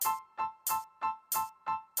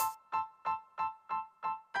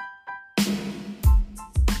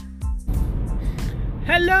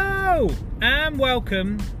Hello and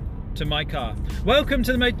welcome to my car. Welcome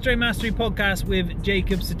to the Motor Trade Mastery Podcast with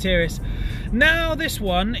Jacob Sotiris. Now this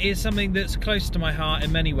one is something that's close to my heart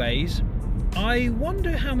in many ways. I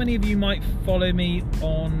wonder how many of you might follow me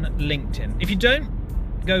on LinkedIn. If you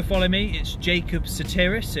don't, go follow me. It's Jacob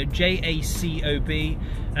Sotiris, so J-A-C-O-B,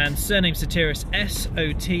 and surname Sotiris,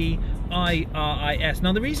 S-O-T-I-R-I-S.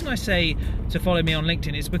 Now the reason I say to follow me on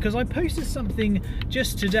LinkedIn is because I posted something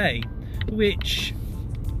just today which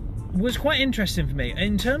was quite interesting for me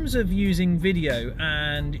in terms of using video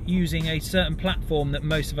and using a certain platform that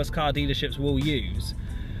most of us car dealerships will use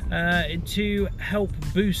to help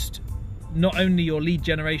boost not only your lead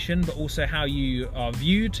generation but also how you are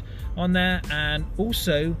viewed on there, and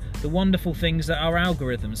also the wonderful things that are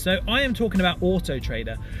algorithms. So I am talking about Auto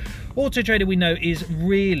Trader. Auto Trader, we know, is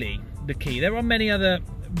really the key. There are many other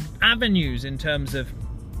avenues in terms of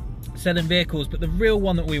selling vehicles, but the real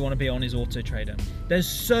one that we want to be on is Auto Trader. There's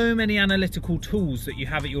so many analytical tools that you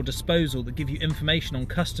have at your disposal that give you information on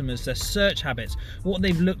customers, their search habits, what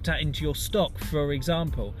they've looked at into your stock, for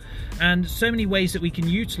example, and so many ways that we can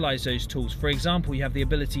utilize those tools. For example, you have the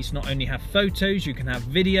ability to not only have photos, you can have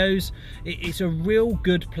videos. It's a real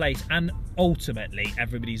good place, and ultimately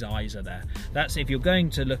everybody's eyes are there. That's if you're going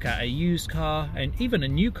to look at a used car and even a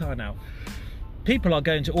new car now. People are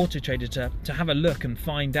going to Auto Trader to have a look and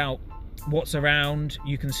find out what's around.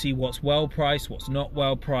 You can see what's well priced, what's not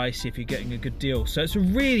well priced, if you're getting a good deal. So it's a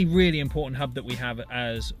really, really important hub that we have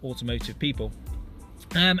as automotive people.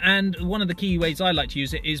 And one of the key ways I like to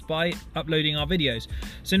use it is by uploading our videos.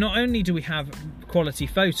 So not only do we have quality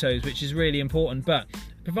photos, which is really important, but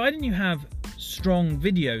providing you have strong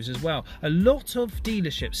videos as well. A lot of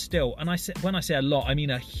dealerships still, and when I say a lot, I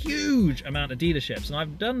mean a huge amount of dealerships, and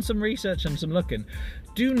I've done some research and some looking,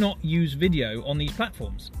 do not use video on these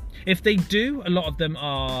platforms. If they do, a lot of them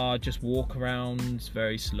are just walk-arounds,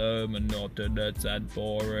 very slow, monotonous and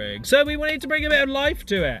boring. So we wanted to bring a bit of life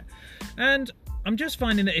to it. And I'm just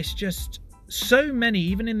finding that it's just so many,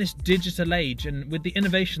 even in this digital age and with the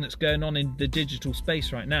innovation that's going on in the digital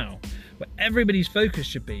space right now, where everybody's focus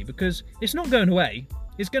should be, because it's not going away.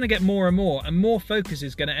 It's going to get more and more focus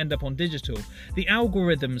is going to end up on digital. The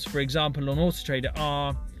algorithms, for example, on Auto Trader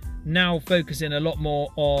are now focusing a lot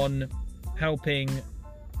more on helping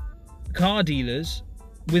car dealers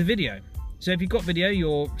with video. So if you've got video,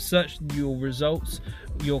 your search, your results,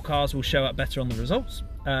 your cars will show up better on the results.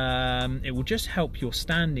 It will just help your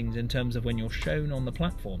standings in terms of when you're shown on the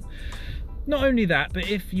platform. Not only that, but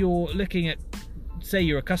if you're looking at, say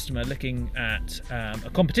you're a customer looking at a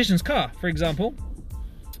competition's car, for example,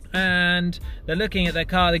 and they're looking at their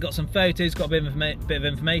car, they've got some photos, got a bit of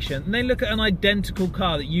information, and they look at an identical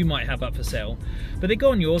car that you might have up for sale, but they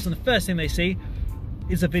go on yours and the first thing they see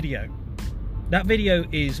is a video. That video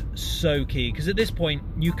is so key, because at this point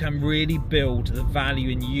you can really build the value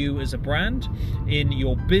in you as a brand, in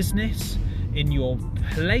your business, in your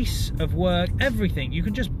place of work, everything. You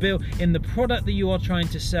can just build in the product that you are trying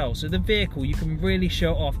to sell. So the vehicle, you can really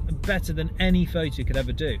show off better than any photo could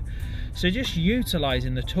ever do. So just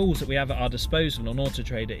utilizing the tools that we have at our disposal on Auto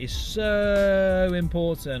Trader is so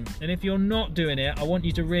important. And if you're not doing it, I want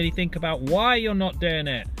you to really think about why you're not doing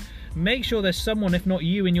it. Make sure there's someone, if not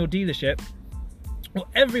you, in your dealership, or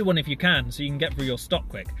everyone if you can, so you can get through your stock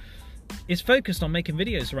quick, is focused on making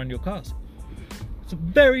videos around your cars. It's a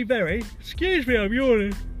very, very, excuse me, I'm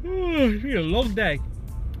yawning, it's been a long day.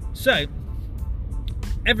 So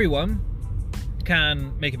everyone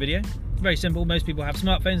can make a video. Very simple. Most people have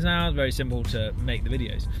smartphones now. It's very simple to make the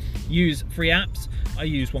videos. Use free apps. I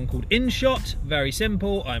use one called InShot. Very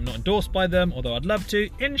simple. I'm not endorsed by them, although I'd love to.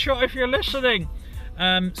 InShot, if you're listening.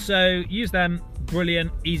 So use them.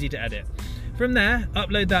 Brilliant, easy to edit. From there,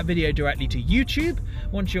 upload that video directly to YouTube.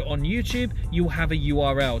 Once you're on YouTube, you'll have a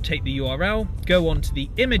URL. Take the URL, go on to the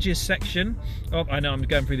images section. Oh, I know I'm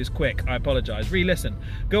going through this quick, I apologize, re-listen.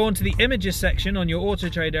 Go on to the images section on your Auto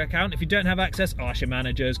Trader account. If you don't have access, ask your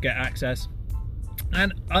managers, get access.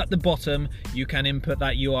 And at the bottom, you can input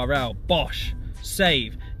that URL. Bosh,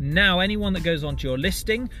 save. Now anyone that goes onto your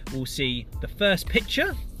listing will see the first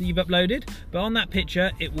picture that you've uploaded, but on that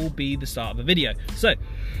picture, it will be the start of a video. So,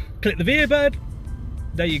 click the video bird,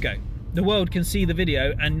 there you go. The world can see the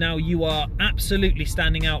video, and now you are absolutely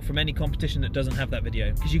standing out from any competition that doesn't have that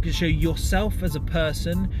video, because you can show yourself as a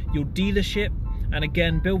person, your dealership, and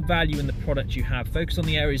again, build value in the product you have. Focus on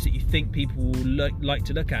the areas that you think people will like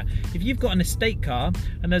to look at. If you've got an estate car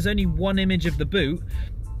and there's only one image of the boot,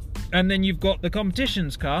 And then you've got the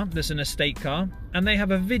competition's car, that's an estate car, and they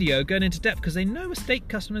have a video going into depth because they know estate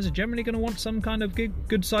customers are generally going to want some kind of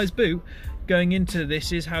good sized boot going into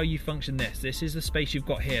this is how you function this is the space you've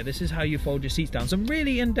got here, this is how you fold your seats down. Some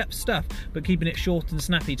really in-depth stuff, but keeping it short and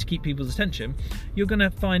snappy to keep people's attention. You're going to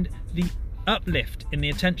find the uplift in the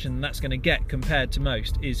attention that's going to get compared to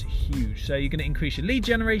most is huge. So you're going to increase your lead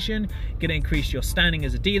generation, you're going to increase your standing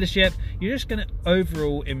as a dealership, you're just going to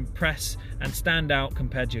overall impress and stand out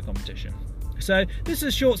compared to your competition. So this is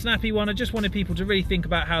a short, snappy one. I just wanted people to really think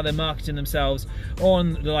about how they're marketing themselves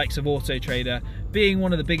on the likes of Auto Trader, being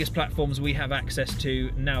one of the biggest platforms we have access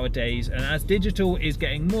to nowadays. And as digital is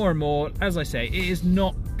getting more and more, as I say, it is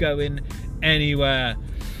not going anywhere.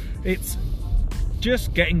 It's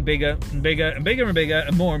just getting bigger and bigger and bigger and bigger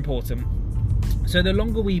and more important. So the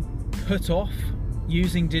longer we put off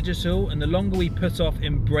using digital and the longer we put off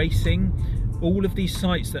embracing all of these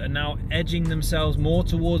sites that are now edging themselves more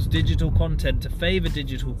towards digital content to favor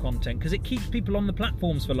digital content, because it keeps people on the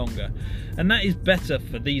platforms for longer, and that is better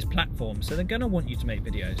for these platforms. So they're going to want you to make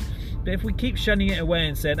videos. But if we keep shunning it away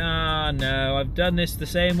and saying, ah no, I've done this the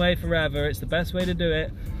same way forever, it's the best way to do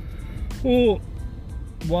it, or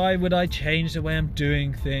why would I change the way I'm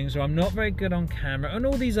doing things, or I'm not very good on camera, and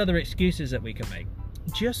all these other excuses that we can make.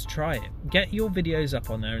 Just try it. Get your videos up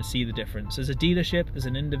on there and see the difference. As a dealership, as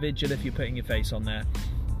an individual, if you're putting your face on there,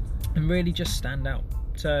 and really just stand out.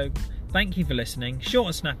 So thank you for listening. Short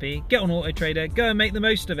and snappy. Get on Auto Trader. Go and make the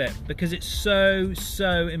most of it, because it's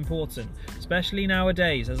so important, especially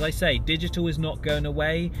nowadays. As I say, digital is not going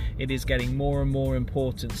away. It is getting more and more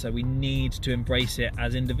important, so we need to embrace it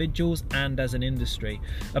as individuals and as an industry.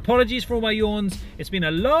 Apologies for all my yawns. It's been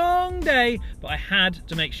a long day, but I had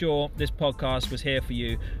to make sure this podcast was here for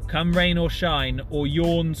you. Come rain or shine, or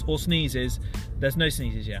yawns or sneezes. There's no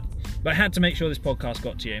sneezes yet, but I had to make sure this podcast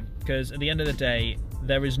got to you, because at the end of the day,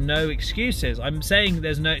 there is no excuses. I'm saying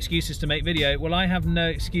there's no excuses to make video. Well, I have no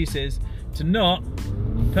excuses to not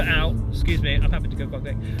put out, excuse me, I'm happy to go quite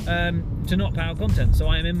quick, to not put out content. So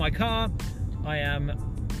I am in my car, I am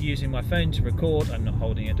using my phone to record, I'm not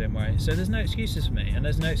holding it, don't worry. So there's no excuses for me, and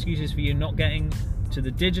there's no excuses for you not getting to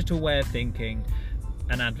the digital way of thinking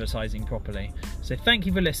and advertising properly. So thank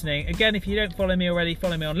you for listening. Again, if you don't follow me already,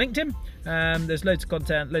 follow me on LinkedIn. There's loads of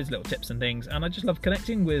content, loads of little tips and things, and I just love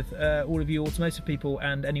connecting with all of you automotive people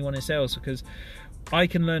and anyone in sales, because I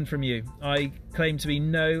can learn from you. I claim to be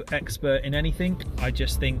no expert in anything. I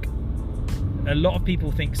just think a lot of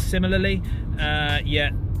people think similarly,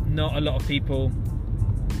 yet not a lot of people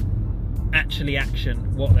actually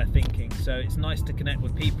action what they're thinking. So it's nice to connect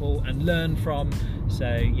with people and learn from.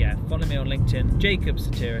 So yeah, follow me on LinkedIn, Jacob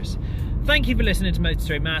Sotiris. Thank you for listening to Motor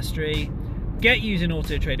Trade Mastery. Get using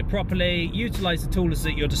Auto Trader properly, utilize the tools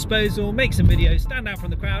at your disposal, make some videos, stand out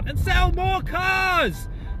from the crowd, and sell more cars.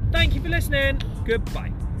 Thank you for listening.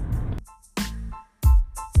 Goodbye.